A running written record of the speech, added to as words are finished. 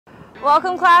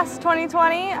Welcome class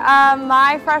 2020.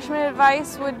 My freshman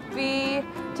advice would be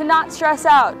to not stress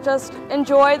out. Just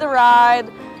enjoy the ride,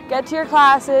 get to your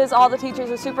classes. All the teachers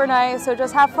are super nice, so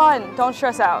just have fun. Don't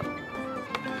stress out.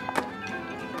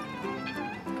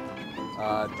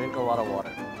 Drink a lot of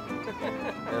water.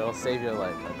 It'll save your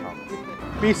life, I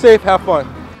promise. Be safe, have fun.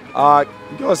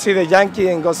 Go see the Yankees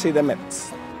and go see the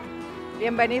Mets.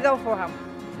 Bienvenido, Fordham.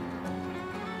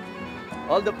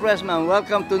 All the freshmen,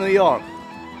 welcome to New York.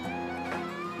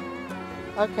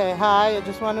 Okay, hi. I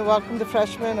just want to welcome the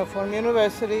freshmen of Fordham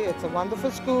University. It's a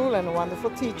wonderful school and wonderful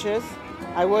teachers.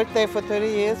 I worked there for 30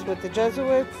 years with the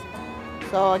Jesuits.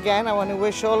 So again, I want to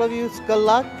wish all of you good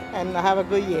luck and have a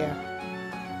good year.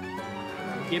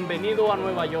 Bienvenido a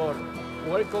Nueva York.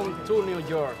 Welcome to New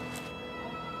York.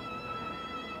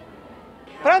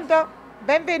 Pronto?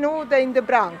 Benvenuta in the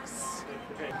Bronx.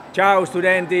 Ciao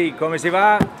studenti, come si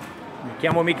va? Mi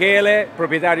chiamo Michele,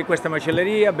 proprietario di questa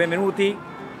macelleria. Benvenuti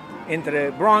in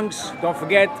the Bronx. Don't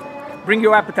forget, bring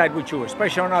your appetite with you,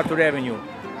 especially on Arthur Avenue.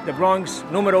 The Bronx,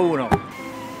 numero uno.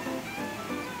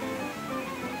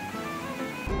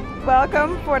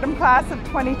 Welcome, Fordham class of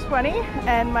 2020,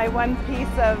 and my one piece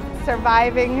of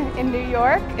surviving in New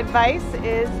York advice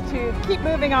is to keep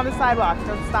moving on the sidewalk,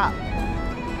 don't stop.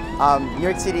 New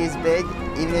York City is big.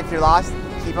 Even if you're lost,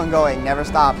 keep on going, never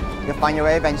stop. You'll find your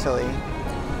way eventually.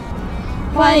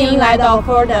 欢迎来到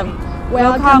Fordham.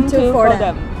 Welcome to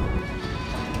Fordham.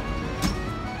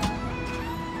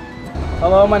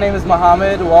 Hello, my name is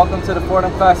Mohammed. Welcome to the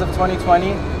Fordham class of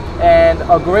 2020. And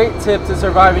a great tip to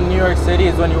survive in New York City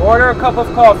is when you order a cup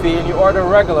of coffee and you order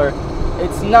regular,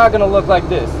 it's not going to look like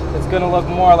this. It's going to look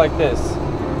more like this.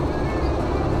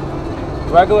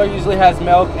 Regular usually has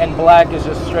milk and black is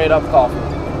just straight up coffee.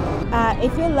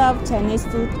 If you love Chinese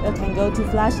food, you can go to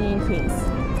Flushing in Queens.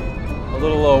 A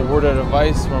little word of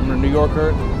advice from a New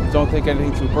Yorker: don't take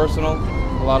anything too personal.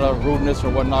 A lot of rudeness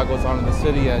or whatnot goes on in the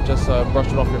city, and just brush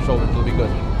it off your shoulders. It'll be good.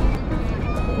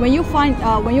 When you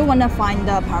want to find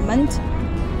the apartment,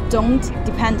 don't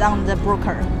depend on the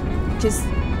broker. Just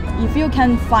if you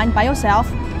can find by yourself,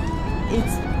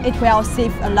 it will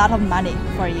save a lot of money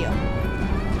for you.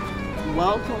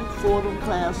 Welcome, Fordham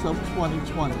class of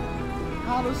 2020.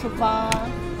 How to survive?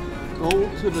 Go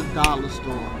to the dollar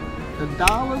store. The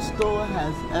dollar store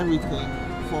has everything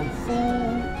from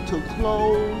food to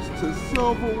clothes to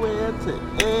silverware to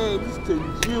eggs to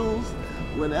juice.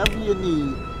 Whatever you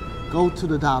need, go to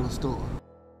the dollar store.